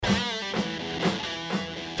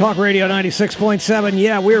Talk Radio 96.7.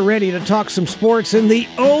 Yeah, we're ready to talk some sports in the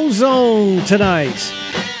O-Zone tonight.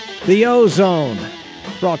 The O-Zone,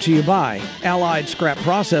 brought to you by Allied Scrap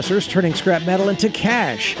Processors, turning scrap metal into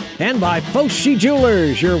cash. And by Foshi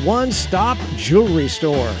Jewelers, your one-stop jewelry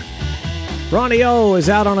store. Ronnie O is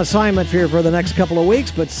out on assignment here for the next couple of weeks,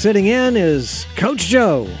 but sitting in is Coach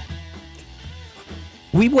Joe.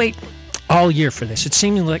 We wait all year for this. It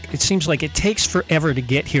seems like it takes forever to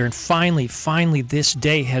get here, and finally this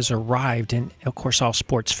day has arrived. And of course, all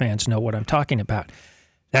sports fans know what I'm talking about.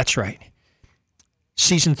 That's right.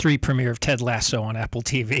 Season 3 premiere of Ted Lasso on Apple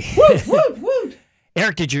TV. Woo, woo, woo.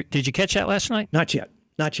 Eric, did you catch that last night? Not yet.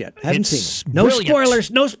 Haven't seen it.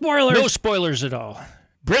 Brilliant. No spoilers. No spoilers at all.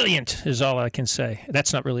 Brilliant is all I can say.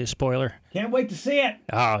 That's not really a spoiler. Can't wait to see it.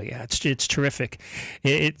 Oh yeah, it's terrific.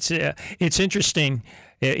 It's interesting.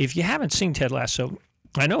 If you haven't seen Ted Lasso,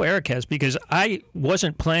 I know Eric has, because I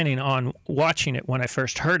wasn't planning on watching it when I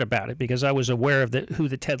first heard about it, because I was aware of who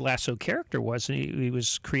the Ted Lasso character was. He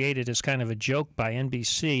was created as kind of a joke by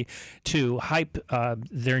NBC to hype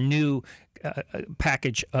their new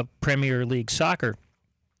package of Premier League soccer,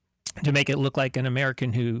 to make it look like an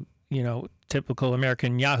American who, typical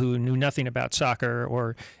American Yahoo, knew nothing about soccer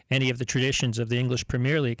or any of the traditions of the English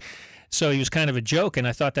Premier League. So he was kind of a joke, and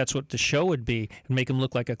I thought that's what the show would be, and make him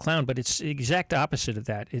look like a clown. But it's the exact opposite of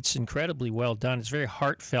that. It's incredibly well done. It's very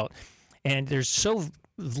heartfelt. And there's so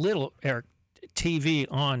little, Eric, TV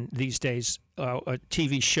on these days,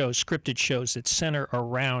 TV shows, scripted shows that center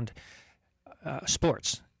around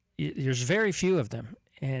sports. There's very few of them,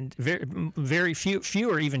 and very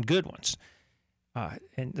few are even good ones.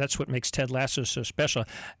 And that's what makes Ted Lasso so special.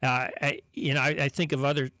 I think of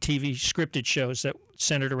other TV scripted shows that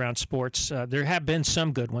centered around sports. There have been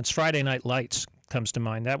some good ones. Friday Night Lights comes to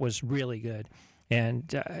mind. That was really good.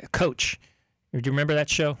 And Coach, do you remember that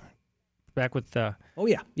show? Back with oh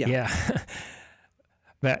yeah.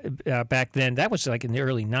 Back then, that was like in the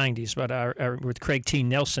early '90s. But with Craig T.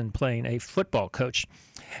 Nelson playing a football coach.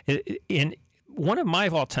 In one of my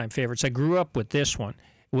all-time favorites, I grew up with this one.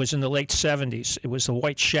 It was in the late 70s. It was The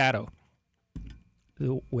White Shadow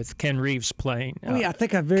with Ken Reeves playing. I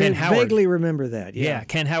think I vaguely remember that. Yeah,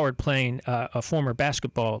 Ken Howard playing a former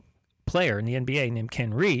basketball player in the NBA named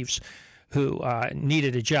Ken Reeves, who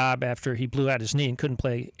needed a job after he blew out his knee and couldn't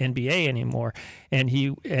play NBA anymore. And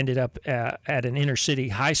he ended up at an inner-city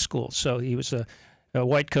high school. So he was a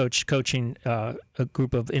white coach coaching a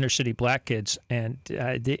group of inner-city black kids, and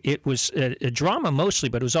it was a drama mostly,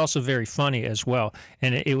 but it was also very funny as well,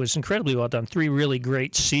 and it was incredibly well done. 3 really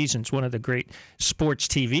great seasons, one of the great sports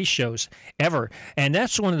TV shows ever, and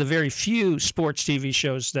that's one of the very few sports TV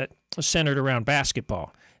shows that centered around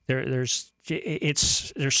basketball. There's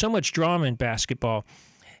so much drama in basketball,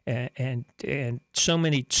 and so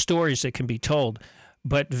many stories that can be told,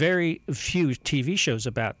 but very few TV shows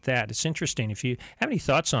about that. It's interesting. If you have any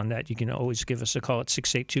thoughts on that, you can always give us a call at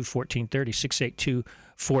 682-1430,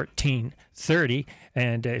 682-1430.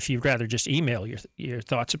 And if you'd rather just email your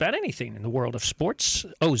thoughts about anything in the world of sports,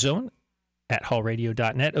 ozone at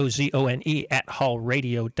hallradio.net, OZONE at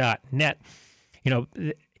hallradio.net.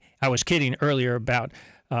 I was kidding earlier about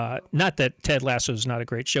not that Ted Lasso is not a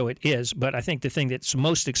great show. It is, but I think the thing that's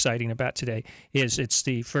most exciting about today is it's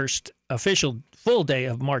the first official full day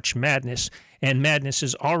of March Madness, and Madness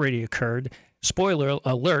has already occurred. Spoiler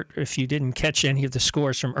alert, if you didn't catch any of the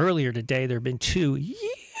scores from earlier today, there have been 2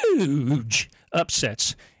 huge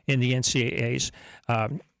upsets in the NCAAs.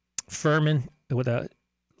 Furman with a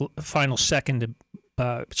final second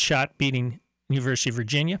shot beating University of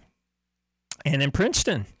Virginia, and then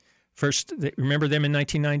Princeton. First, remember them in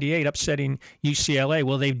 1998 upsetting UCLA.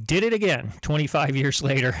 Well, they did it again 25 years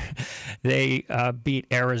later. They beat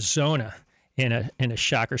Arizona in a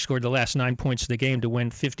shocker, scored the last 9 points of the game to win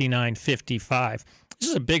 59-55. This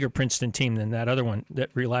is a bigger Princeton team than that other one that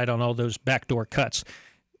relied on all those backdoor cuts.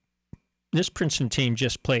 This Princeton team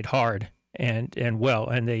just played hard and well,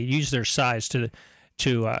 and they used their size to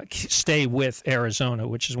stay with Arizona,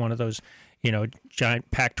 which is one of those giant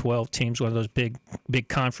Pac-12 teams, one of those big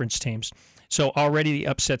conference teams. So already the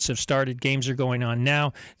upsets have started. Games are going on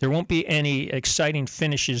now. There won't be any exciting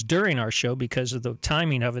finishes during our show because of the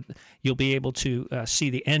timing of it. You'll be able to see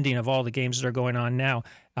the ending of all the games that are going on now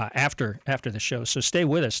after the show. So stay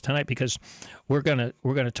with us tonight, because we're gonna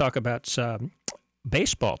talk about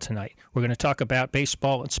baseball tonight. We're going to talk about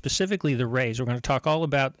baseball and specifically the Rays. We're going to talk all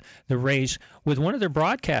about the Rays with one of their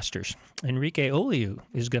broadcasters. Enrique Oliu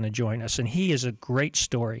is going to join us, and he is a great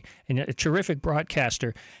story and a terrific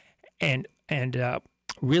broadcaster. And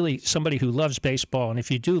really somebody who loves baseball. And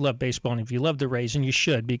if you do love baseball, and if you love the Rays, and you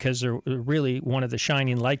should, because they're really one of the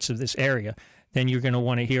shining lights of this area, then you're going to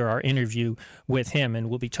want to hear our interview with him, and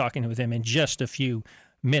we'll be talking with him in just a few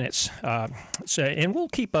minutes. And we'll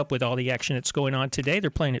keep up with all the action that's going on today.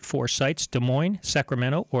 They're playing at 4 sites: Des Moines,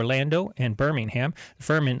 Sacramento, Orlando, and Birmingham. The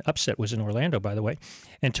Furman upset was in Orlando, by the way.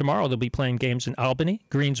 And tomorrow they'll be playing games in Albany,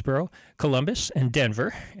 Greensboro, Columbus, and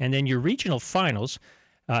Denver. And then your regional finals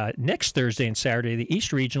next Thursday and Saturday. The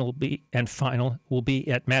East Regional and final will be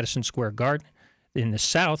at Madison Square Garden. In the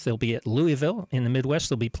South, they'll be at Louisville. In the Midwest,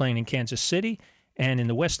 they'll be playing in Kansas City. And in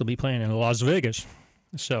the West, they'll be playing in Las Vegas.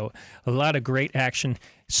 So a lot of great action.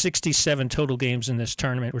 67 total games in this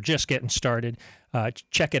tournament. We're just getting started.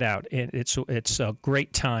 Check it out. It's a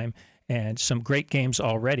great time and some great games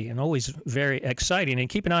already, and always very exciting. And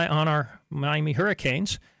keep an eye on our Miami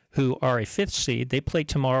Hurricanes, who are a 5th seed. They play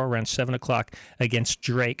tomorrow around 7 o'clock against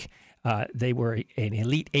Drake. They were an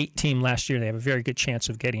Elite 8 team last year. They have a very good chance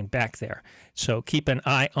of getting back there. So keep an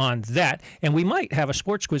eye on that. And we might have a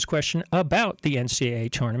sports quiz question about the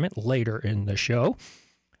NCAA tournament later in the show.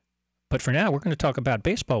 But for now, we're going to talk about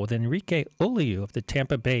baseball with Enrique Oliu of the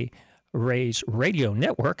Tampa Bay Rays Radio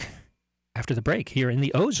Network after the break here in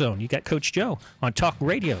the O-Zone. You got Coach Joe on Talk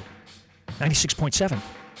Radio, 96.7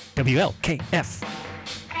 WLKF.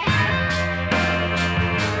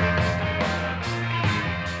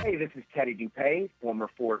 Hey, this is Teddy Dupay, former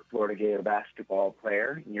Fort Florida Gator basketball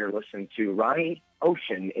player, and you're listening to Ronnie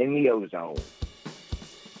Ocean in the O-Zone.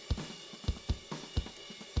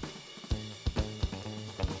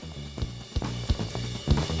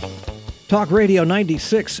 Talk Radio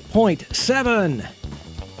 96.7.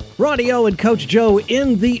 Ronnie O and Coach Joe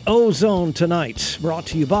in the O-Zone tonight. Brought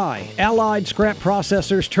to you by Allied Scrap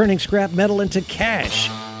Processors, turning scrap metal into cash.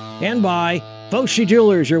 And by Foshi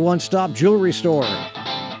Jewelers, your one-stop jewelry store.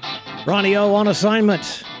 Ronnie O on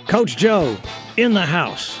assignment. Coach Joe in the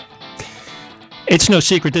house. It's no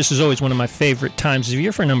secret this is always one of my favorite times of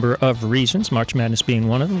year for a number of reasons, March Madness being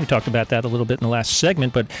one of them. We talked about that a little bit in the last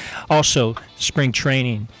segment, but also spring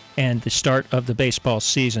training and the start of the baseball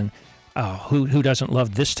season. Who doesn't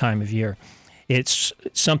love this time of year? It's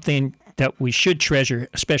something that we should treasure,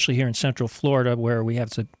 especially here in Central Florida, where we have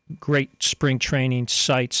the great spring training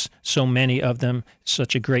sites, so many of them,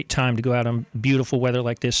 such a great time to go out on beautiful weather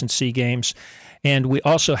like this and see games. And we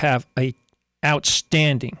also have a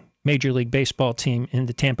outstanding Major League Baseball team in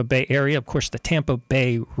the Tampa Bay area, of course, the Tampa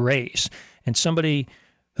Bay Rays. And somebody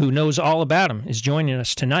who knows all about them is joining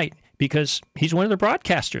us tonight because he's one of the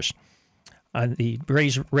broadcasters on the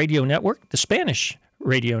Rays Radio Network, the Spanish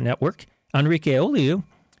Radio Network. Enrique Oliu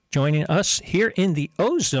joining us here in the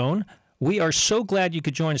O-Zone. We are so glad you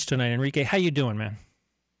could join us tonight, Enrique. How you doing, man?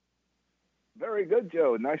 Very good,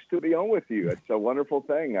 Joe. Nice to be on with you. It's a wonderful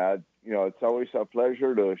thing. It's always a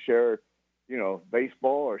pleasure to share,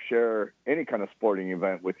 baseball or share any kind of sporting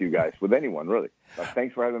event with you guys, with anyone, really.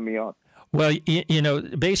 Thanks for having me on. Well,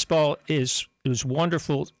 baseball is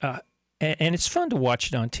wonderful, and it's fun to watch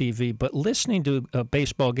it on TV, but listening to a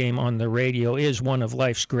baseball game on the radio is one of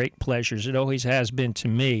life's great pleasures. It always has been to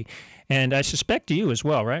me, and I suspect to you as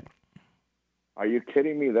well, right? Are you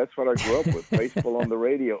kidding me? That's what I grew up with, baseball on the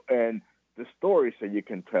radio, and the stories that you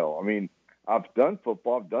can tell. I mean, I've done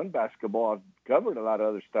football, I've done basketball, I've covered a lot of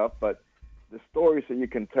other stuff, but the stories that you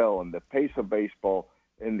can tell and the pace of baseball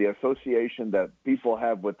and the association that people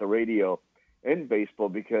have with the radio in baseball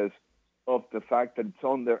because of the fact that it's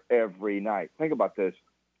on there every night. Think about this.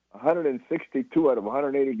 162 out of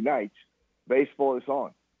 180 nights, baseball is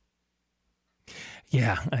on.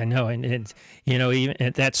 Yeah, I know. And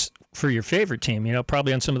even that's for your favorite team.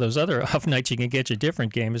 Probably on some of those other off nights you can get you a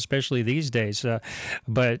different game, especially these days.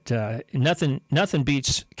 But nothing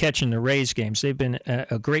beats catching the Rays games. They've been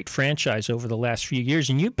a great franchise over the last few years,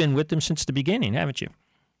 and you've been with them since the beginning, haven't you?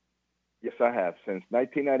 Yes, I have. Since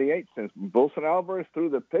 1998, since Wilson Alvarez threw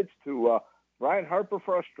the pitch to Ryan Harper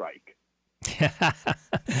for a strike. Yeah,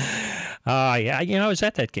 I was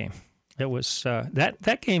at that game. It was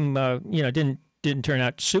that game. Didn't turn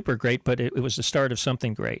out super great, but it was the start of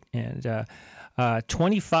something great. And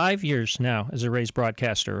 25 years now as a Rays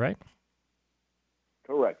broadcaster, right?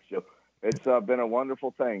 Correct, Joe. It's been a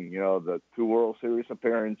wonderful thing. The 2 World Series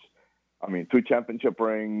appearances, 2 championship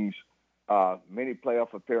rings, many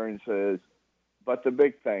playoff appearances. But the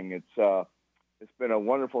big thing, it's been a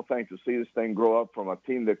wonderful thing to see this thing grow up from a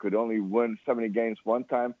team that could only win 70 games one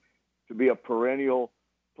time to be a perennial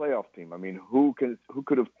playoff team. Who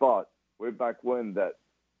could have thought way back when that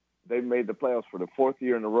they made the playoffs for the 4th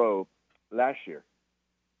year in a row last year,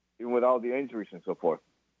 even with all the injuries and so forth?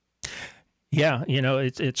 Yeah,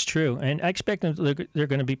 it's true. And I expect them they're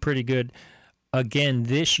going to be pretty good again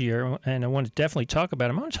this year, and I want to definitely talk about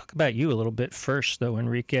him. I want to talk about you a little bit first, though,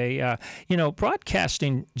 Enrique.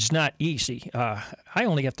 Broadcasting is not easy. I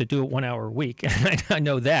only have to do it 1 hour a week, and I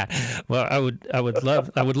know that. Well, I would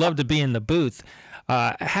love to be in the booth.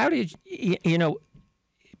 How did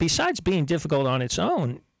besides being difficult on its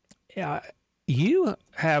own, you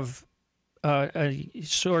have a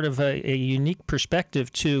sort of a unique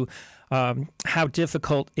perspective to how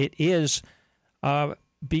difficult it is.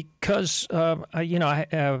 Because how I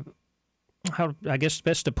guess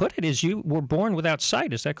best to put it is you were born without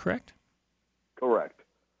sight. Is that correct? Correct.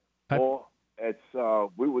 Well, it's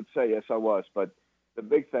we would say yes, I was, but the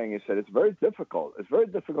big thing is that it's very difficult. It's very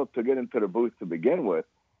difficult to get into the booth to begin with,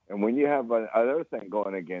 and when you have another thing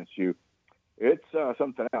going against you, it's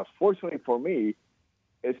something else. Fortunately for me,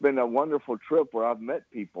 it's been a wonderful trip where I've met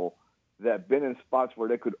people that have been in spots where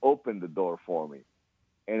they could open the door for me,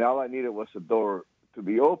 and all I needed was a door to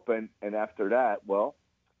be open, and after that, well,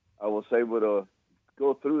 I was able to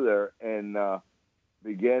go through there and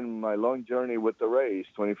begin my long journey with the Rays,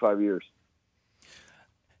 25 years.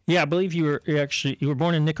 Yeah, I believe you were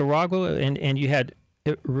born in Nicaragua, and you had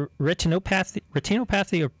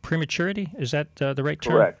retinopathy or prematurity. Is that the right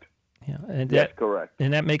term? Correct. Yeah, and yes, correct.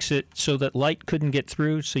 And that makes it so that light couldn't get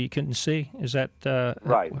through, so you couldn't see. Is that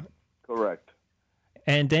right? Correct.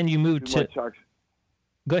 And then you moved to.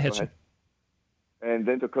 Go ahead, sir. And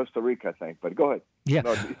then to Costa Rica, I think. But go ahead. Yeah.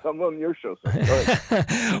 No, I'm on your show, so go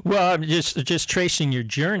ahead. Well, I'm just tracing your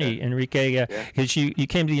journey, Enrique, because you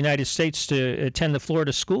came to the United States to attend the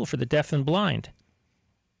Florida School for the Deaf and Blind.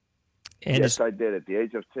 And yes, I did at the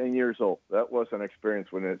age of 10 years old. That was an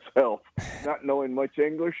experience within itself. Not knowing much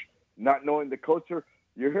English, not knowing the culture.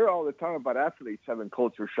 You hear all the time about athletes having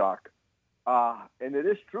culture shock. And it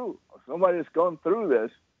is true. Somebody that's gone through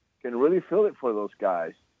this can really feel it for those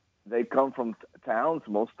guys. They come from towns.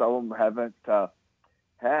 Most of them haven't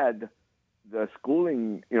had the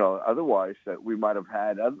schooling, otherwise that we might have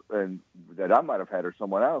had and that I might have had or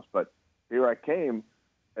someone else. But here I came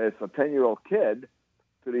as a 10-year-old kid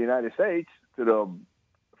to the United States, to the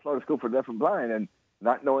Florida School for Deaf and Blind, and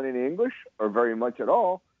not knowing any English or very much at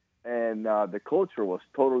all. And the culture was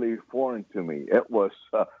totally foreign to me. It was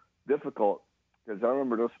difficult because I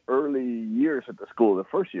remember those early years at the school, the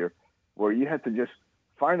first year, where you had to just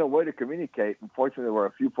find a way to communicate. Unfortunately, there were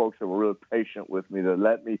a few folks that were really patient with me to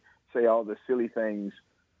let me say all the silly things,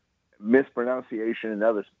 mispronunciation, and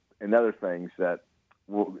other things that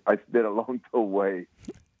I did along the way.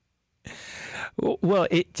 Well,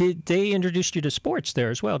 they introduced you to sports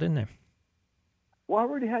there as well, didn't they? Well, I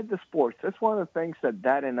already had the sports. That's one of the things that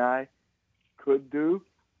Dad and I could do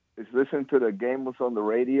is listen to the game was on the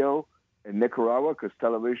radio in Nicaragua because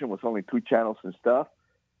television was only 2 channels and stuff.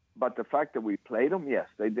 But the fact that we played them, yes,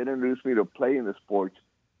 they did introduce me to playing the sports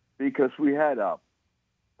because we had a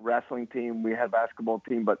wrestling team, we had a basketball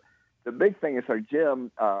team. But the big thing is our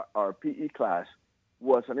gym, our PE class,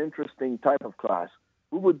 was an interesting type of class.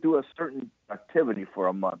 We would do a certain activity for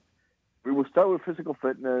a month. We would start with physical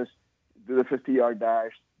fitness, do the 50-yard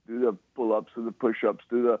dash, do the pull-ups, do the push-ups,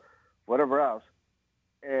 do the whatever else.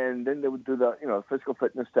 And then they would do the physical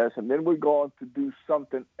fitness test, and then we'd go on to do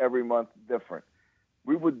something every month different.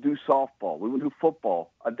 We would do softball. We would do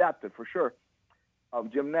football, adapted for sure.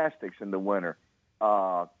 Gymnastics in the winter.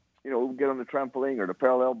 We'd get on the trampoline or the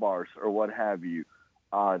parallel bars or what have you.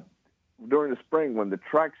 During the spring, when the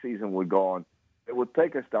track season would go on, they would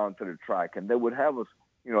take us down to the track, and they would have us,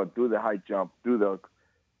 do the high jump, do the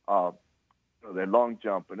long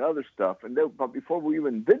jump and other stuff. But before we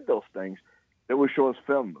even did those things, they would show us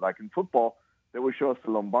film. Like in football, they would show us the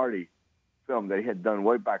Lombardi film they had done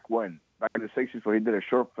way back when. Back in the 60s, where he did a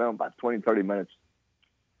short film, about 20, 30 minutes,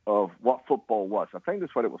 of what football was. I think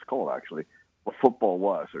that's what it was called, actually, what football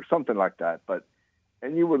was, or something like that.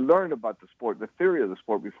 And you would learn about the sport, the theory of the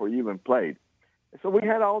sport, before you even played. And so we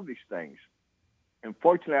had all these things. And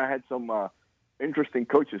fortunately, I had some interesting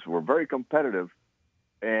coaches who were very competitive,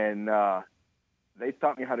 and they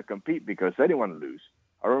taught me how to compete because they didn't want to lose.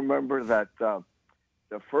 I remember that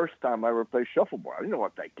the first time I ever played shuffleboard, I didn't know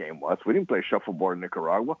what that game was. We didn't play shuffleboard in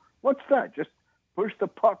Nicaragua. What's that? Just push the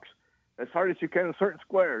pucks as hard as you can in certain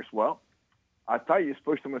squares. Well, I thought you just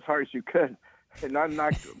pushed them as hard as you could, and I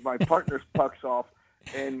knocked my partner's pucks off.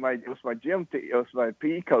 And it was my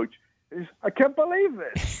PE coach. He says, I can't believe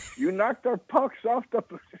this. You knocked our pucks off the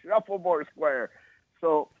shuffleboard square.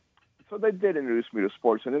 So they did introduce me to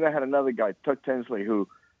sports. And then I had another guy, Tuck Tinsley, who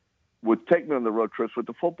would take me on the road trips with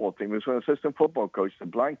the football team. He was an assistant football coach. The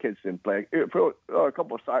blind kids didn't play. For a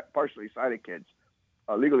couple of partially sighted kids,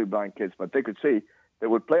 legally blind kids, but they could see. They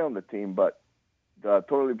would play on the team, but the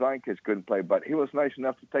totally blind kids couldn't play, but he was nice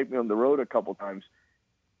enough to take me on the road a couple times.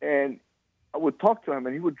 And I would talk to him,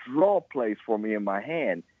 and he would draw plays for me in my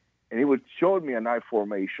hand, and he would show me an I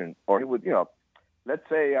formation, or he would, let's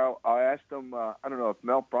say I asked him, I don't know, if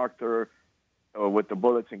Mel Proctor with the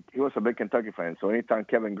Bullets, and he was a big Kentucky fan, so anytime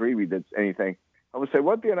Kevin Greavy did anything, I would say,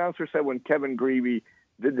 what the announcer said when Kevin Greavy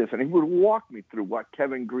did this, and he would walk me through what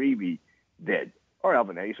Kevin Greavy did, or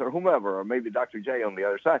Alvin Hayes, or whomever, or maybe Dr. J on the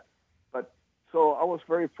other side. But so I was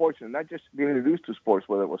very fortunate, not just being introduced to sports,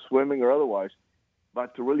 whether it was swimming or otherwise,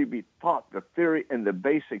 but to really be taught the theory and the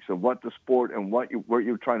basics of what the sport and what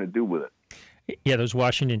you're trying to do with it. Yeah, those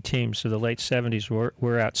Washington teams of the late 70s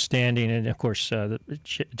were outstanding. And, of course,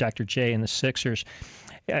 Dr. J and the Sixers.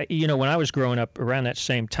 When I was growing up around that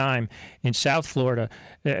same time in South Florida,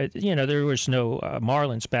 there was no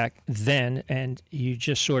Marlins back then, and you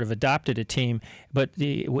just sort of adopted a team. But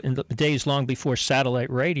in the days long before satellite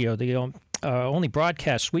radio, the only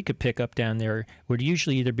broadcasts we could pick up down there would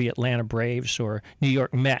usually either be Atlanta Braves or New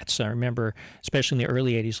York Mets. I remember, especially in the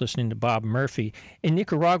early 80s, listening to Bob Murphy. In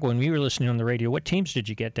Nicaragua, when we were listening on the radio, what teams did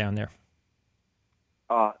you get down there?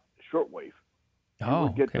 Shortwave. You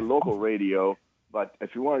would get the local radio, but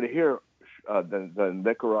if you wanted to hear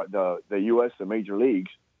the U.S., the major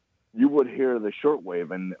leagues, you would hear the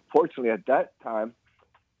shortwave. And fortunately, at that time,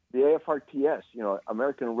 the AFRTS,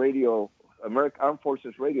 American Armed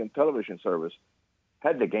Forces Radio and Television Service,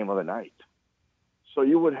 had the game of the night. So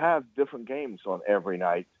you would have different games on every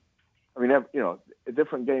night. I mean, a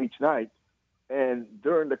different game each night. And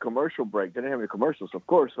during the commercial break, they didn't have any commercials, of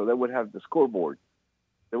course, so they would have the scoreboard.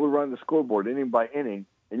 They would run the scoreboard inning by inning,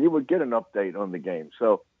 and you would get an update on the game.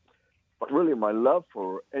 So, but really my love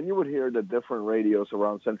for, and you would hear the different radios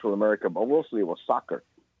around Central America, but mostly it was soccer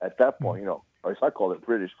at that point, or as I call it,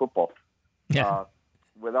 British football. Yeah.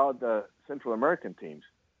 Without the Central American teams.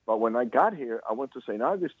 But when I got here, I went to St.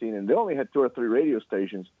 Augustine, and they only had 2 or 3 radio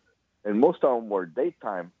stations, and most of them were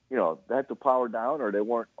daytime. They had to power down or they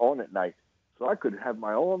weren't on at night. So I could have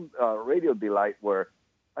my own radio delight where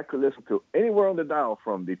I could listen to anywhere on the dial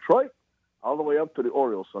from Detroit all the way up to the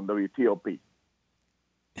Orioles on WTOP.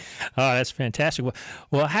 Oh, that's fantastic.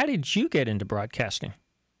 Well, how did you get into broadcasting?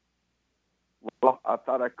 Well, I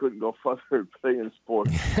thought I couldn't go further playing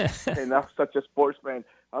sports. And I'm such a sportsman.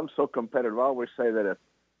 I'm so competitive. I always say that if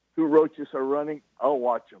 2 roaches are running, I'll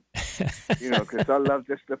watch them. Because I love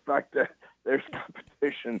just the fact that there's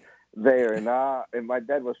competition there. And my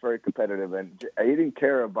dad was very competitive, and he didn't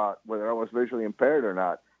care about whether I was visually impaired or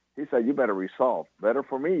not. He said, you better resolve. Better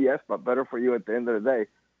for me, yes, but better for you at the end of the day.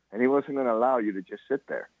 And he wasn't going to allow you to just sit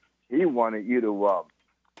there. He wanted you to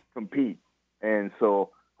compete. And so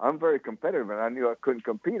I'm very competitive, and I knew I couldn't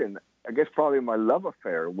compete. And I guess probably my love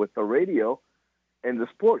affair with the radio and the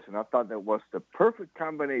sports. And I thought that was the perfect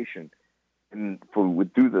combination to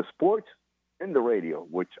do the sports and the radio,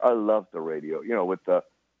 which I love the radio.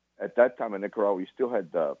 At that time in Nicaragua, we still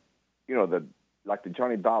had the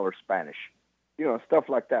Johnny Dollar Spanish, stuff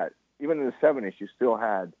like that. Even in the 70s, you still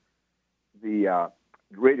had the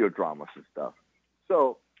radio dramas and stuff.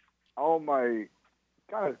 So all my,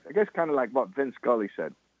 I guess kind of like what Vince Scully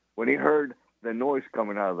said, when he heard the noise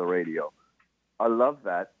coming out of the radio, I loved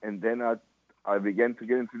that. And then I began to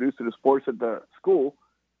get introduced to the sports at the school,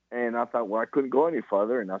 and I thought, well, I couldn't go any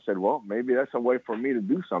further. And I said, well, maybe that's a way for me to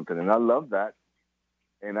do something. And I loved that,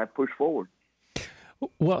 and I pushed forward.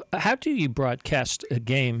 Well, how do you broadcast a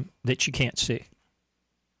game that you can't see?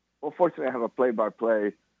 Well, fortunately, I have a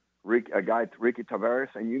play-by-play, a guy, Ricky Tavares,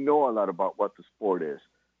 and you know a lot about what the sport is.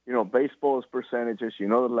 Baseball is percentages. The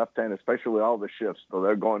left hand, especially with all the shifts, so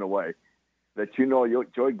they're going away. That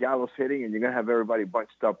Joey Gallo's hitting, and you're going to have everybody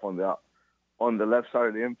bunched up on the left side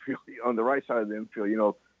of the infield, on the right side of the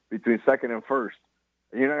infield, between second and first.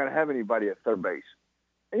 And you're not going to have anybody at third base.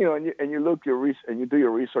 And you look and you do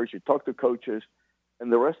your research, you talk to coaches,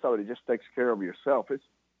 and the rest of it just takes care of yourself. I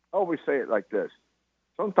always say it like this.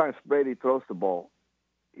 Sometimes Brady throws the ball.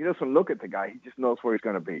 He doesn't look at the guy. He just knows where he's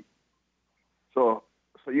going to be. So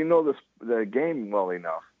the game well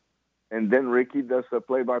enough. And then Ricky does the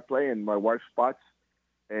play-by-play, and my wife spots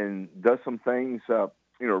and does some things,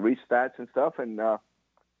 read stats and stuff, and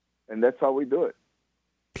that's how we do it.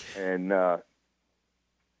 And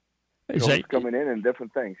Is coming in and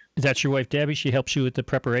different things. That's your wife, Debbie? She helps you with the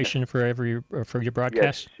preparation for your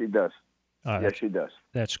broadcast? Yes, she does. Yes, she does.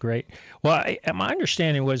 That's great. Well, my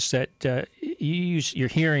understanding was that you use your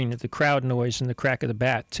hearing, the crowd noise, and the crack of the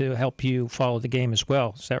bat to help you follow the game as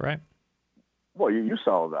well. Is that right? Well, you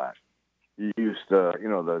saw that. You used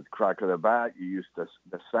the crack of the bat. You used the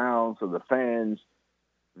sounds of the fans,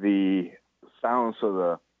 the sounds of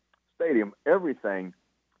the stadium, everything.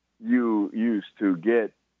 you use to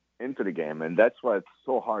get into the game. And that's why it's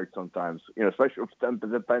so hard sometimes, especially with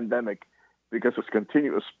the pandemic, because it's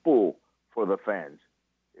continuous pull for the fans.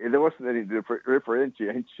 There wasn't any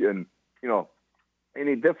differentiation,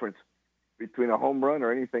 any difference between a home run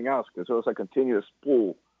or anything else, because it was a continuous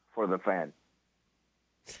pull for the fan.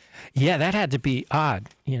 Yeah, that had to be odd,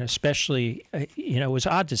 especially, it was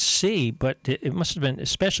odd to see, but it must have been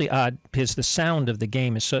especially odd because the sound of the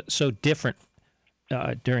game is so different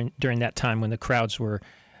during that time when the crowds were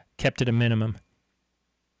kept at a minimum.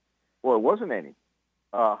 Well, it wasn't any.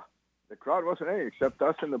 The crowd wasn't any except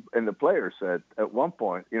us and the players at one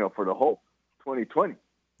point, for the whole 2020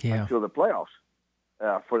 until the playoffs.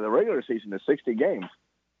 For the regular season, the 60 games,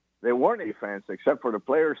 there weren't any fans except for the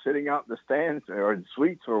players sitting out in the stands or in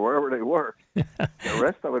suites or wherever they were. The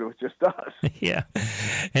rest of it was just us. Yeah,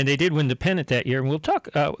 and they did win the pennant that year. And we'll talk.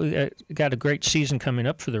 We got a great season coming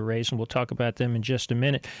up for the Rays, and we'll talk about them in just a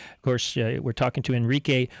minute. Of course, we're talking to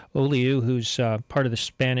Enrique Oliu, who's part of the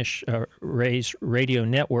Spanish Rays radio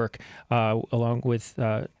network, along with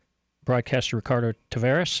broadcaster Ricardo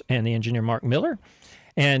Taveras and the engineer Mark Miller.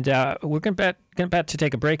 And we're about to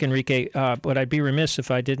take a break, Enrique, but I'd be remiss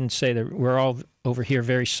if I didn't say that we're all over here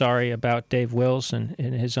very sorry about Dave Wills and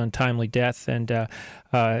his untimely death, and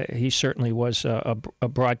he certainly was a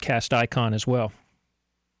broadcast icon as well.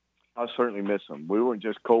 I certainly miss him. We weren't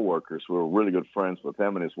just co-workers. We were really good friends with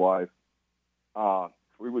him and his wife.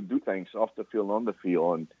 We would do things off the field, on the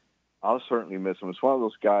field, and I'll certainly miss him. It's one of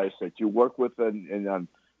those guys that you work with, and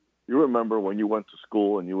you remember when you went to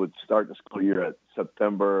school and you would start the school year at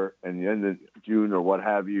September and the end of June or what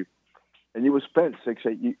have you, and you would spend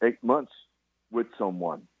 8 months with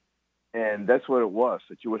someone. And that's what it was,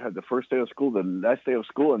 that you would have the first day of school, the last day of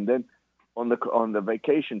school, and then on the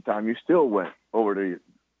vacation time, you still went over to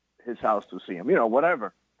his house to see him,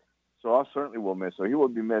 whatever. So I certainly will miss him. He will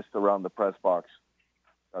be missed around the press box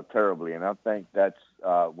terribly. And I think that's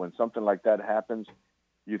when something like that happens,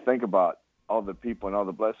 you think about all the people and all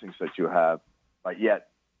the blessings that you have, but yet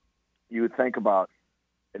you think about,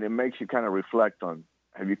 and it makes you kind of reflect on,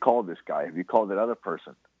 have you called this guy? Have you called that other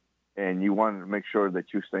person? And you want to make sure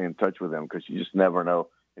that you stay in touch with them because you just never know,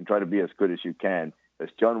 and try to be as good as you can. As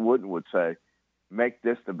John Wooden would say, make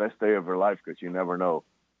this the best day of your life because you never know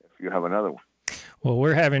if you have another one. Well,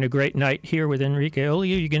 we're having a great night here with Enrique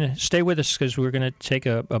Oliu. You're going to stay with us because we're going to take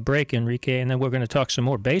a break, Enrique, and then we're going to talk some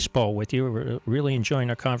more baseball with you. We're really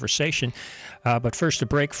enjoying our conversation. But first, a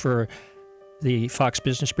break for the Fox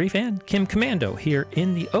Business Brief and Kim Commando here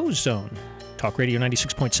in the O-Zone. Talk Radio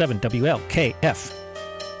 96.7 WLKF.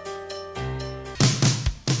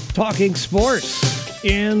 Talking sports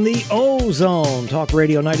in the O-Zone. Talk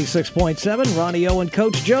Radio 96.7. Ronnie O and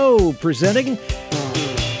Coach Joe presenting.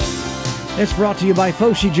 It's brought to you by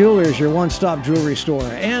Foshi Jewelers, your one-stop jewelry store,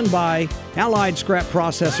 and by Allied Scrap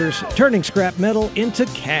Processors, turning scrap metal into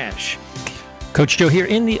cash. Coach Joe here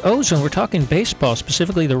in the O-Zone. We're talking baseball,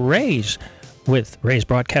 specifically the Rays, with Rays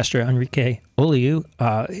broadcaster Enrique Oliu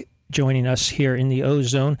joining us here in the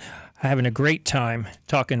O-Zone. Having a great time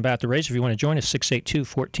talking about the Rays. If you want to join us,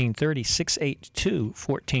 682-1430.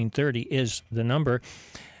 682-1430 is the number.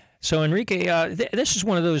 So, Enrique, this is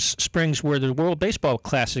one of those springs where the World Baseball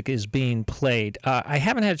Classic is being played. I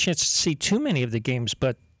haven't had a chance to see too many of the games,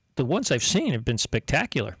 but the ones I've seen have been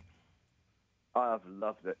spectacular. I've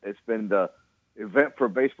loved it. It's been the event for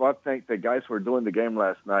baseball. I think the guys who were doing the game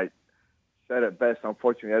last night said it best.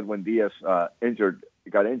 Unfortunately, Edwin Diaz got injured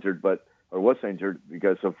was injured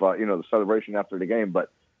because of the celebration after the game.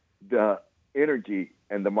 But the energy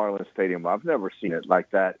in the Marlins Stadium, I've never seen it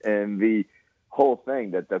like that. And the whole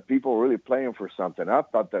thing that the people were really playing for something. I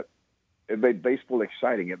thought that it made baseball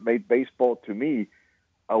exciting. It made baseball, to me,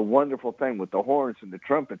 a wonderful thing with the horns and the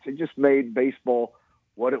trumpets. It just made baseball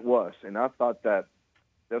what it was. And I thought that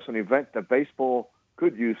there's an event that baseball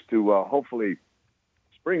could use to hopefully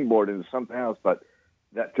springboard into something else. But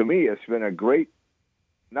that, to me, it's been a great,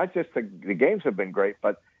 not just the games have been great,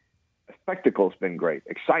 but the spectacle's been great,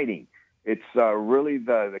 exciting. It's really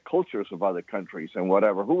the cultures of other countries and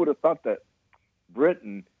whatever. Who would have thought that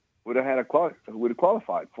Britain would have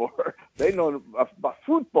qualified for? They know about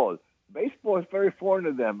football. Baseball is very foreign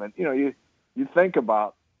to them, and you think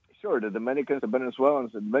about the Dominicans, the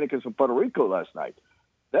Venezuelans, the Dominicans and Puerto Rico last night.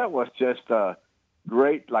 That was just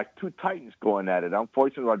great, like two titans going at it.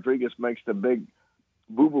 Unfortunately, Rodriguez makes the big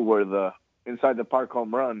boo-boo where the inside the park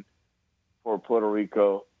home run for Puerto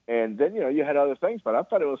Rico, and then you had other things. But I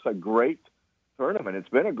thought it was a great tournament. It's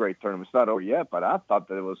been a great tournament. It's not over yet, but I thought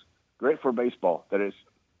that it was great for baseball that is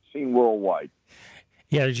seen worldwide.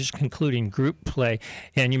 Yeah, they're just concluding group play.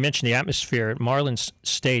 And you mentioned the atmosphere at Marlins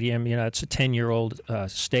Stadium. You know, it's a 10-year-old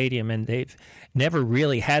stadium, and they've never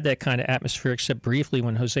really had that kind of atmosphere except briefly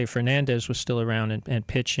when Jose Fernandez was still around and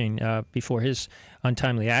pitching before his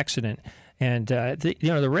untimely accident. And,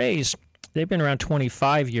 the Rays, they've been around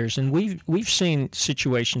 25 years, and we've seen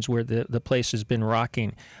situations where the place has been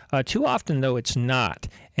rocking. Too often, though, it's not.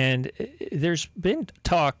 And there's been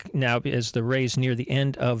talk now as the Rays near the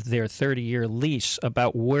end of their 30-year lease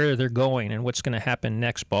about where they're going and what's going to happen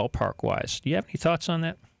next ballpark-wise. Do you have any thoughts on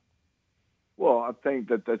that? Well, I think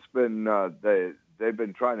that's been they've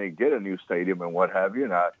been trying to get a new stadium and what have you.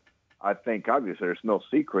 And I think, obviously, there's no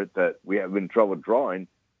secret that we have been trouble drawing.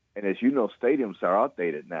 And as you know, stadiums are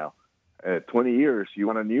outdated now. 20 years, you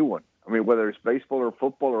want a new one. I mean, whether it's baseball or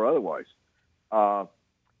football or otherwise, or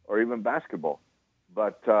even basketball.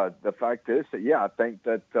 But the fact is that, I think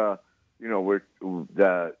that,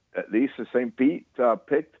 at least the St. Pete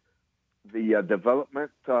picked the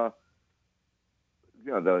development, the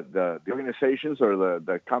organizations or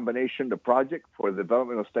the combination, the project for the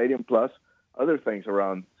development of stadium plus other things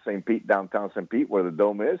around St. Pete, downtown St. Pete, where the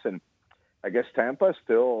Dome is. And I guess Tampa is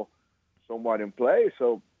still somewhat in play.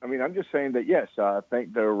 So, I mean, I'm just saying that, yes, I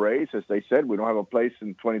think the Rays, as they said, we don't have a place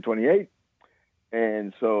in 2028.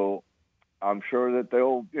 And so I'm sure that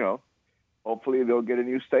they'll, hopefully they'll get a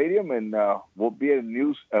new stadium and we'll be in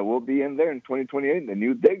there in 2028 in the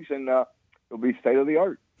new digs, and it'll be state of the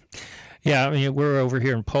art. Yeah, I mean, we're over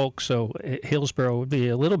here in Polk, so Hillsboro would be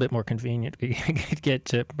a little bit more convenient to get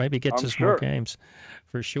to some more games,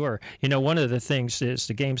 for sure. You know, one of the things is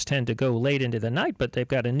the games tend to go late into the night, but they've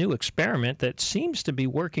got a new experiment that seems to be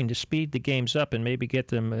working to speed the games up and maybe get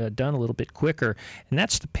them done a little bit quicker, and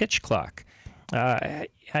that's the pitch clock.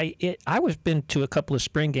 I've been to a couple of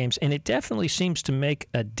spring games, and it definitely seems to make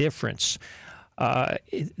a difference. What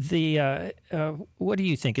do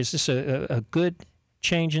you think? Is this a good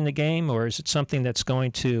change in the game, or is it something that's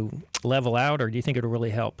going to level out, or do you think it'll really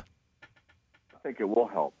help? I think it will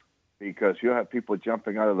help because you have people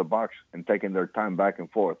jumping out of the box and taking their time back and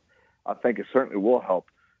forth. I think it certainly will help.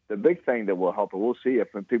 The big thing that will help, and we'll see if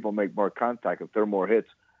when people make more contact, if there are more hits,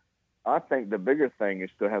 I think the bigger thing is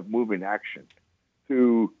to have moving action,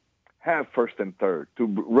 to have first and third, to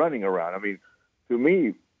running around. I mean, to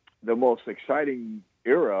me, the most exciting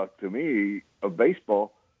era to me of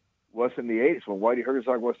baseball was in the 80s when Whitey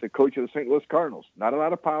Herzog was the coach of the St. Louis Cardinals. Not a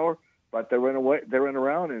lot of power, but they ran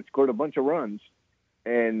around and scored a bunch of runs.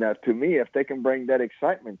 And to me, if they can bring that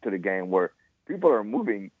excitement to the game where people are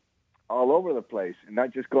moving all over the place and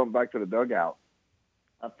not just going back to the dugout,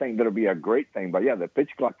 I think that'll be a great thing. But, the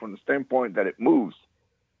pitch clock from the standpoint that it moves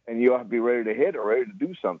and you have to be ready to hit or ready to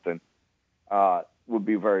do something would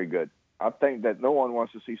be very good. I think that no one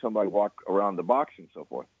wants to see somebody walk around the box and so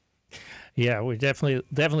forth. Yeah, we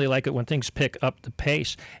definitely like it when things pick up the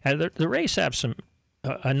pace. The Rays have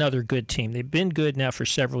another good team. They've been good now for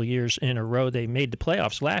several years in a row. They made the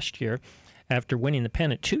playoffs last year after winning the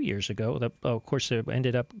pennant 2 years ago. Of course, they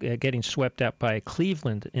ended up getting swept out by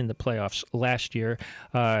Cleveland in the playoffs last year.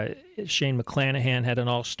 Shane McClanahan had an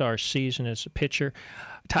all-star season as a pitcher.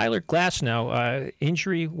 Tyler Glasnow,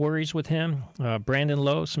 injury worries with him. Brandon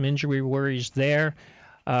Lowe, some injury worries there.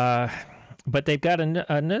 But they've got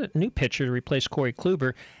a new pitcher to replace Corey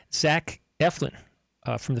Kluber, Zach Eflin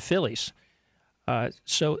from the Phillies.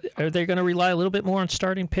 So are they going to rely a little bit more on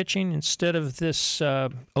starting pitching instead of this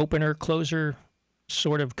opener-closer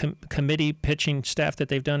sort of committee pitching staff that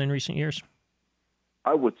they've done in recent years?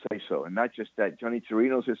 I would say so, and not just that. Johnny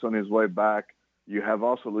Chirinos is on his way back. You have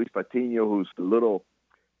also Luis Patino, who's a little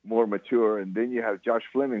more mature, and then you have Josh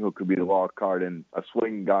Fleming, who could be the wild card and a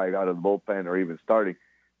swing guy out of the bullpen or even starting.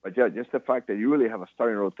 But, just the fact that you really have a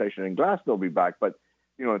starting rotation, and Glasnow will be back, but,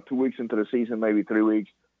 2 weeks into the season, maybe 3 weeks.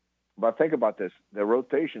 But think about this. The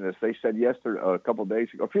rotation, as they said a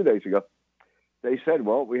few days ago, they said,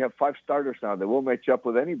 well, we have 5 starters now that will match up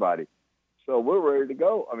with anybody. So we're ready to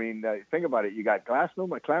go. I mean, think about it. You got Glasnow,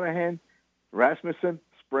 McClanahan, Rasmussen,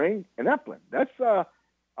 Spring, and Eflin. That's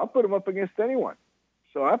I'll put them up against anyone.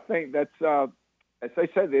 So I think that's, as they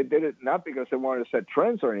said, they did it not because they wanted to set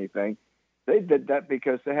trends or anything. They did that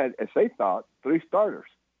because they had, as they thought, 3 starters.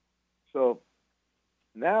 So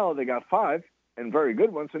now they got 5 and very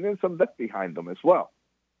good ones, and then some depth behind them as well.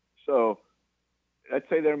 So let's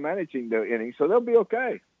say they're managing their innings, so they'll be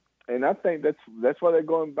okay. And I think that's why they're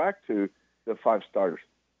going back to the 5 starters.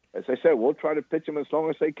 As I said, we'll try to pitch them as long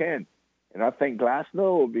as they can. And I think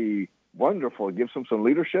Glasnow will be wonderful. It gives them some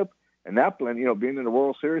leadership. And Eflin, being in the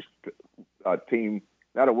World Series team,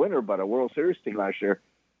 not a winner, but a World Series team last year,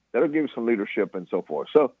 that'll give him some leadership and so forth.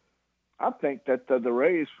 So I think that the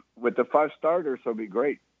Rays with the 5 starters will be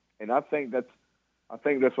great, and I think that's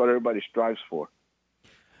what everybody strives for.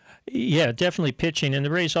 Yeah, definitely pitching. And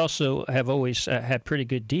the Rays also have always had pretty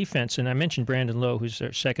good defense. And I mentioned Brandon Lowe, who's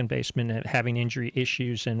their second baseman, having injury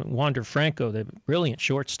issues, and Wander Franco, the brilliant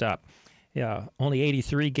shortstop. Yeah, only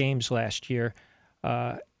 83 games last year,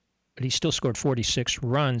 but he still scored 46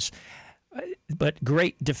 runs. But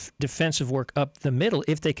great defensive work up the middle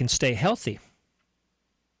if they can stay healthy.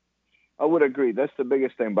 I would agree. That's the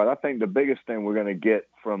biggest thing. But I think the biggest thing we're going to get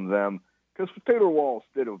from them, because Taylor Walls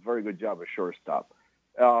did a very good job at shortstop.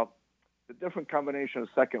 The different combination of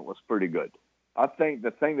second was pretty good. I think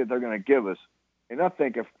the thing that they're going to give us, and I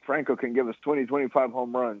think if Franco can give us 20, 25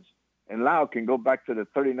 home runs, and Lau can go back to the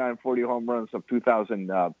 39, 40 home runs of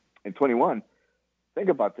 2021, think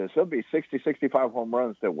about this. There'll be 60, 65 home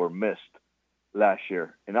runs that were missed last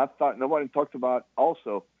year. And I thought nobody talked about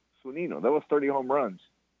also Zunino. There was 30 home runs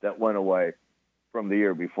that went away from the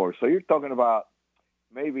year before. So you're talking about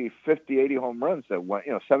maybe 50, 80 home runs that went,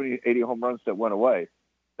 70, 80 home runs that went away.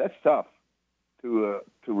 That's tough to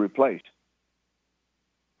replace.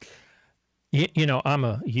 I'm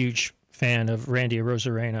a huge fan of Randy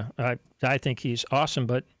Arozarena. I think he's awesome,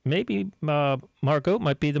 but maybe Margot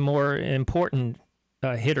might be the more important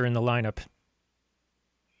hitter in the lineup.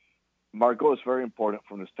 Margot is very important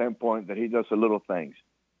from the standpoint that he does the little things.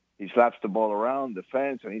 He slaps the ball around,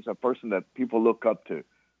 defends, and he's a person that people look up to.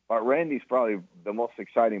 But Randy's probably the most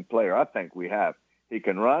exciting player I think we have. He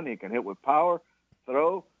can run, he can hit with power,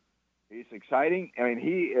 throw. He's exciting. I mean,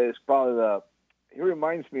 he is probably he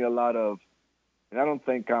reminds me a lot of, and I don't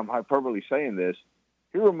think I'm hyperbole saying this,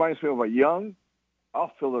 he reminds me of a young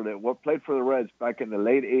outfielder that played for the Reds back in the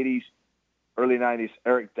late 80s, early 90s,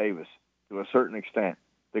 Eric Davis, to a certain extent.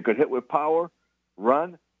 They could hit with power,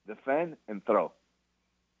 run, defend, and throw.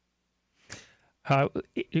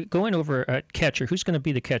 Going over at catcher, who's going to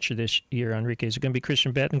be the catcher this year, Enrique? Is it going to be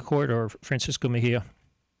Christian Betancourt or Francisco Mejia?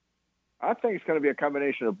 I think it's going to be a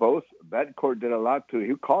combination of both. Betancourt did a lot too.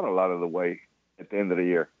 He caught a lot of the way at the end of the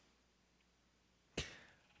year.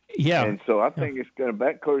 Yeah. And so I think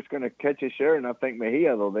Betancourt's going to catch his share, and I think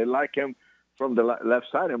Mejia, though, they like him from the left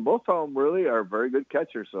side, and both of them really are very good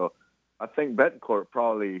catchers. So I think Betancourt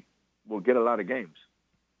probably will get a lot of games.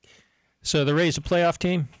 So the Rays a playoff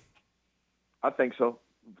team? I think so.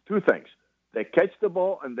 Two things. They catch the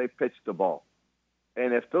ball and they pitch the ball.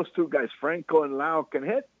 And if those two guys, Franco and Lau, can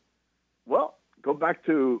hit, well, go back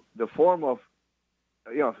to the form of,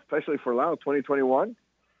 especially for Lau 2021,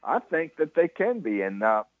 I think that they can be. And,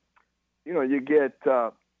 you get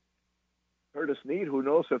Curtis Need, who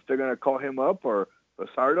knows if they're going to call him up, or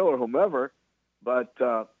Basardo or whomever. But,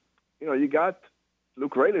 you got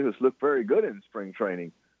Luke Raley, who's looked very good in spring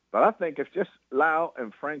training. But I think it's just Lau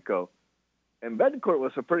and Franco. And Betancourt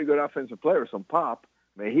was a pretty good offensive player, some pop.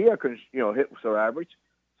 Mejia can, hit their average.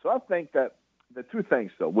 So I think that the two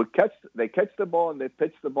things, though, they catch the ball and they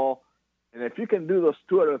pitch the ball. And if you can do those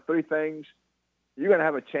 2 out of 3 things, you're going to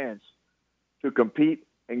have a chance to compete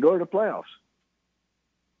and go to the playoffs.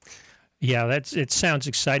 Yeah, it sounds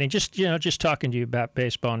exciting. Just talking to you about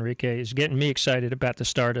baseball, Enrique, is getting me excited about the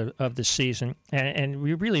start of the season. And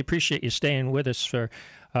we really appreciate you staying with us for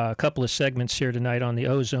a couple of segments here tonight on the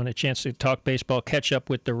Ozone, a chance to talk baseball, catch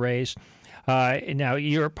up with the Rays. Now,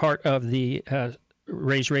 you're part of the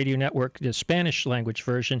Rays Radio Network, the Spanish language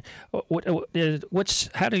version.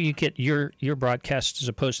 How do you get your broadcasts as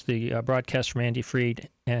opposed to the broadcast from Andy Freed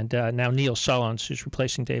and now Neil Solondz, who's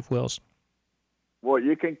replacing Dave Wills? Well,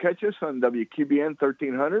 you can catch us on WQBN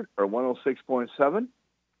 1300 or 106.7.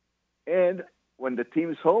 And when the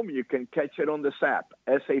team's home, you can catch it on the SAP,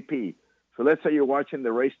 SAP. So let's say you're watching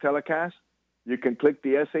the race telecast. You can click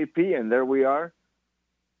the SAP, and there we are.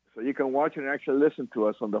 So you can watch and actually listen to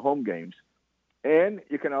us on the home games. And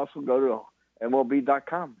you can also go to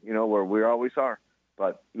MLB.com, where we always are.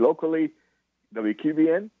 But locally,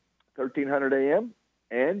 WQBN, 1300 AM,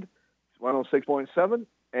 and 106.7.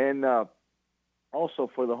 And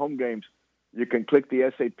also for the home games, you can click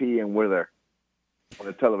the SAP, and we're there on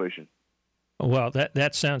the television. Well,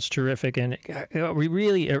 that sounds terrific, and we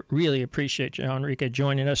really appreciate you, Enrique,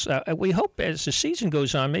 joining us. We hope as the season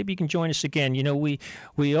goes on, maybe you can join us again.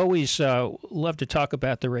 We always love to talk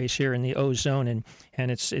about the Rays here in the Ozone,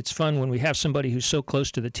 and it's fun when we have somebody who's so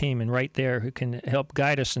close to the team and right there who can help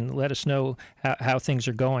guide us and let us know how things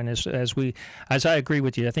are going. As I agree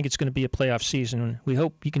with you, I think it's going to be a playoff season. We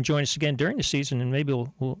hope you can join us again during the season, and maybe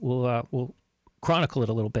we'll chronicle it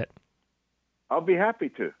a little bit. I'll be happy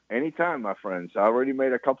to. Anytime, my friends. I already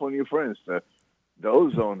made a couple of new friends. The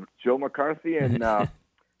Ozone, Joe McCarthy, and a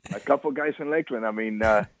couple of guys in Lakeland. I mean,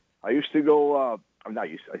 I used to go I'm not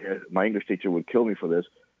used to, my English teacher would kill me for this.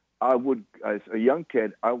 I would, as a young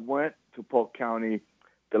kid, I went to Polk County.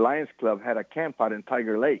 The Lions Club had a camp out in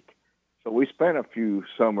Tiger Lake. So we spent a few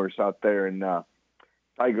summers out there in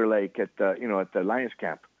Tiger Lake at the Lions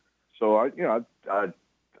camp. So I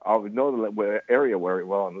would know the area very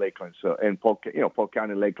well in Lakeland. So in Polk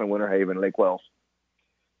County, Lakeland, Winter Haven, Lake Wells.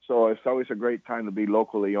 So it's always a great time to be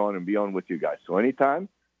locally on and be on with you guys. So anytime,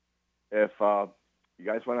 if you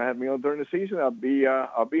guys want to have me on during the season, I'll be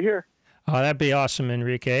here. Oh, that'd be awesome,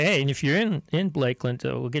 Enrique. Hey, and if you're in Lakeland,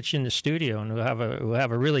 we'll get you in the studio, and we'll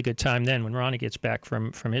have a really good time then when Ronnie gets back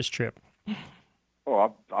from his trip.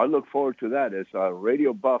 Oh, I look forward to that. As a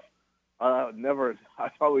radio buff, I've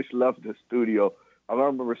always loved the studio. I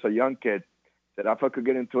remember as a young kid that if I could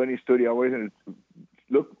get into any studio,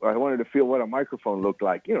 I wanted to feel what a microphone looked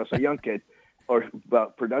like. As a young kid, or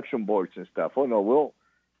about production boards and stuff. Oh no,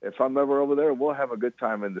 if I'm ever over there, we'll have a good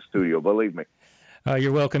time in the studio. Believe me.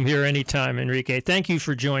 You're welcome here anytime, Enrique. Thank you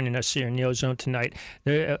for joining us here in the Ozone tonight.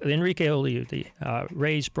 Enrique Oliu, the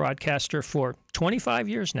Rays broadcaster for 25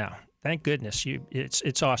 years now. Thank goodness.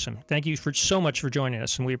 It's awesome. Thank you so much for joining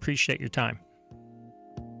us, and we appreciate your time.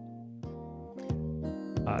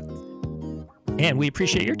 And we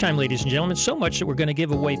appreciate your time, ladies and gentlemen, so much that we're going to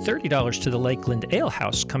give away $30 to the Lakeland Ale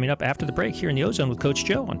House coming up after the break here in the Ozone with Coach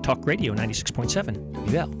Joe on Talk Radio 96.7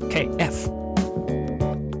 WLKF.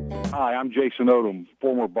 Hi, I'm Jason Odom,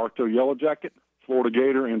 former Bartow Yellow Jacket, Florida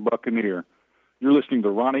Gator, and Buccaneer. You're listening to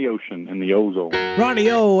Ronnie Ocean in the Ozone. Ronnie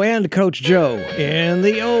O and Coach Joe in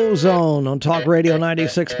the Ozone on Talk Radio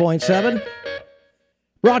 96.7.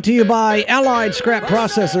 Brought to you by Allied Scrap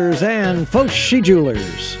Processors and Foshi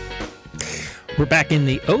Jewelers. We're back in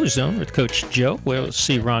the Ozone with Coach Joe. We'll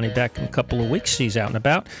see Ronnie back in a couple of weeks. He's out and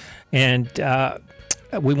about. And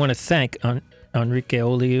we want to thank Enrique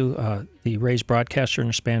Oliu, the Rays broadcaster in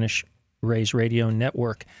the Spanish Rays Radio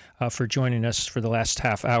Network, for joining us for the last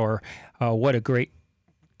half hour. What a great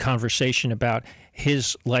conversation about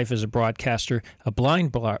his life as a broadcaster, a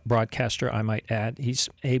blind broadcaster, I might add. He's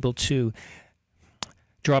able to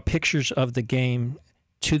draw pictures of the game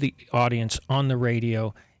to the audience on the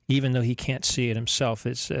radio, even though he can't see it himself.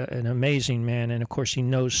 It's an amazing man, and of course he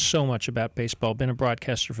knows so much about baseball. Been a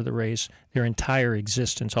broadcaster for the Rays their entire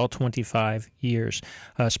existence, all 25 years.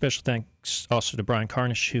 Special thanks also to Brian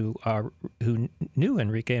Carnish, who knew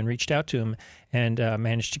Enrique and reached out to him and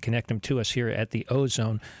managed to connect him to us here at the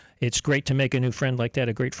Ozone. It's great to make a new friend like that,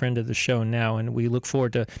 a great friend of the show now, and we look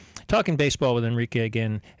forward to talking baseball with Enrique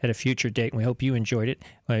again at a future date, and we hope you enjoyed it.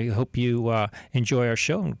 I hope you enjoy our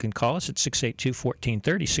show, and you can call us at 682-1430,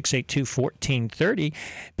 682-1430,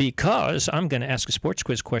 because I'm going to ask a sports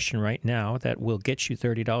quiz question right now that will get you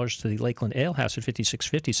 $30 to the Lakeland Ale House at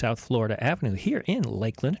 5650 South Florida Avenue here in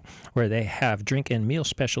Lakeland, where they have drink and meal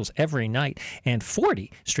specials every night and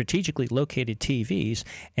 40 strategically located TVs.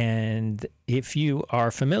 And if you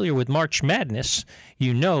are familiar with March Madness,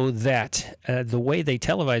 you know that the way they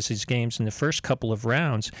televise these games in the first couple of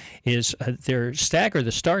rounds is they're stagger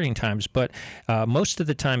the starting times, but most of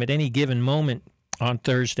the time at any given moment on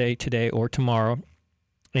Thursday, today, or tomorrow,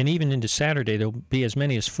 and even into Saturday, there'll be as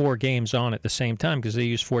many as 4 games on at the same time because they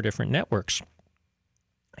use 4 different networks.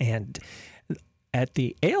 And at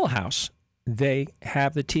the Ale House, they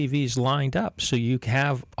have the TVs lined up so you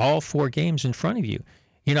have all 4 games in front of you.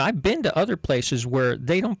 You know, I've been to other places where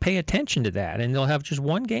they don't pay attention to that, and they'll have just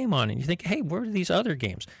one game on, and you think, hey, where are these other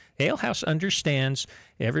games? Ale House understands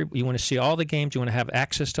you want to see all the games, you want to have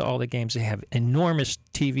access to all the games. They have enormous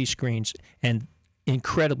TV screens and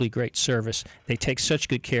incredibly great service. They take such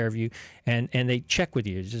good care of you, and they check with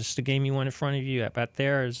you. Is this the game you want in front of you? About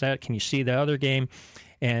there? Is that? Can you see the other game?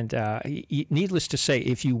 And needless to say,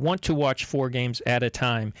 if you want to watch 4 games at a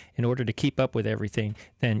time in order to keep up with everything,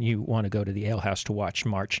 then you want to go to the Ale House to watch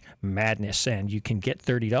March Madness. And you can get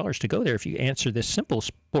 $30 to go there if you answer this simple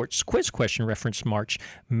sports quiz question, reference March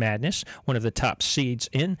Madness. One of the top seeds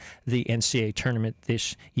in the NCAA tournament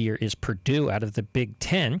this year is Purdue out of the Big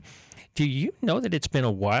Ten. Do you know that it's been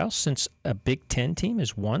a while since a Big Ten team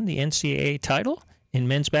has won the NCAA title in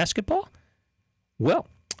men's basketball? Well,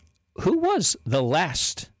 who was the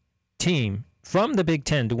last team from the Big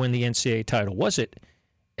Ten to win the NCAA title? Was it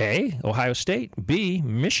A, Ohio State, B,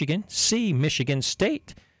 Michigan, C, Michigan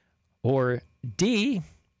State, or D,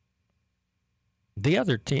 the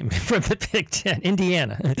other team from the Big Ten,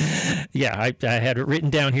 Indiana? Yeah, I had it written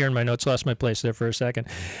down here in my notes, lost my place there for a second.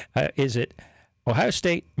 Is it Ohio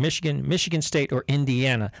State, Michigan, Michigan State, or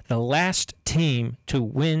Indiana, the last team to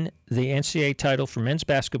win the NCAA title for men's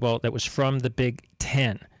basketball that was from the Big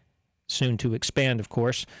Ten? soon to expand, of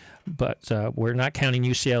course, but we're not counting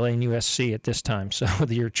UCLA and USC at this time. So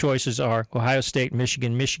your choices are Ohio State,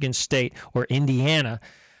 Michigan, Michigan State, or Indiana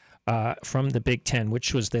from the Big Ten,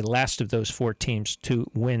 which was the last of those 4 teams to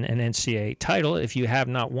win an NCAA title. If you have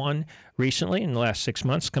not won recently in the last 6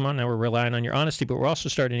 months, come on, now we're relying on your honesty, but we're also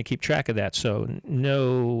starting to keep track of that, so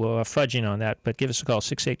no fudging on that. But give us a call,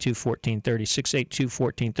 682-1430,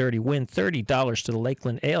 682-1430. Win $30 to the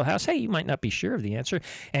Lakeland Ale House. Hey, you might not be sure of the answer,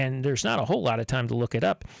 and there's not a whole lot of time to look it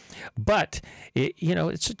up, but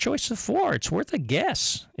it's a choice of 4. It's worth a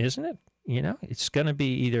guess, isn't it? It's going to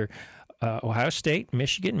be either Ohio State,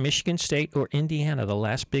 Michigan, Michigan State, or Indiana, the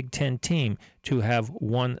last Big Ten team to have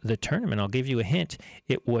won the tournament. I'll give you a hint.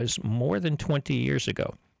 It was more than 20 years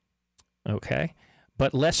ago, okay,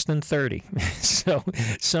 but less than 30. So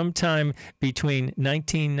sometime between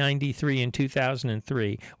 1993 and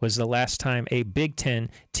 2003 was the last time a Big Ten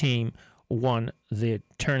team won the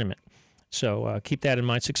tournament. So keep that in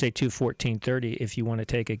mind, 682-1430, if you want to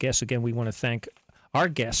take a guess. Again, we want to thank our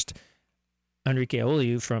guest, Enrique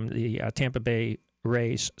Oliu from the Tampa Bay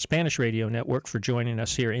Rays Spanish Radio Network, for joining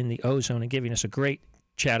us here in the Ozone and giving us a great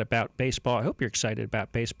chat about baseball. I hope you're excited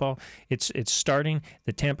about baseball. It's starting.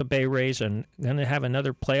 The Tampa Bay Rays are going to have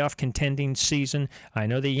another playoff contending season. I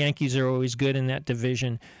know the Yankees are always good in that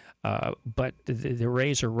division, but the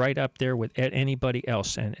Rays are right up there with anybody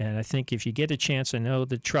else. And I think if you get a chance, I know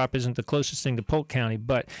the Trop isn't the closest thing to Polk County,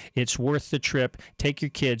 but it's worth the trip. Take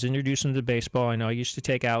your kids, introduce them to baseball. I know I used to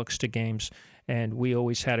take Alex to games, and we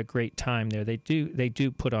always had a great time there. They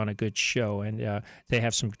do put on a good show, and they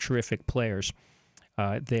have some terrific players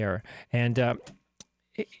there. And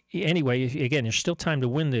anyway, again, there's still time to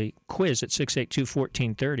win the quiz at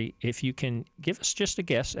 682-1430. If you can give us just a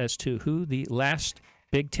guess as to who the last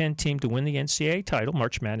Big Ten team to win the NCAA title,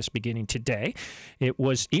 March Madness beginning today, it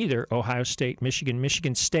was either Ohio State, Michigan,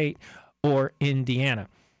 Michigan State, or Indiana.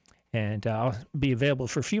 And I'll be available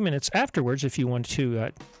for a few minutes afterwards if you want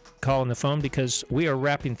to call on the phone, because we are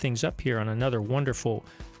wrapping things up here on another wonderful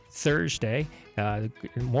Thursday.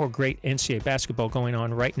 More great NCAA basketball going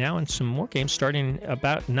on right now, and some more games starting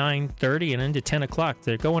about 9:30 and into 10 o'clock.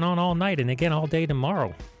 They're going on all night and again all day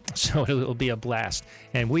tomorrow. So it'll be a blast.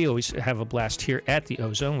 And we always have a blast here at the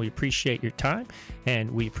Ozone. We appreciate your time,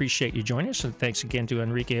 and we appreciate you joining us. And thanks again to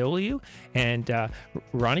Enrique Oliu. And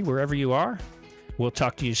Ronnie, wherever you are, we'll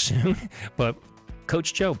talk to you soon. But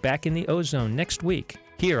Coach Joe back in the Ozone next week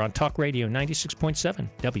here on Talk Radio 96.7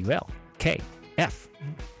 WLKF.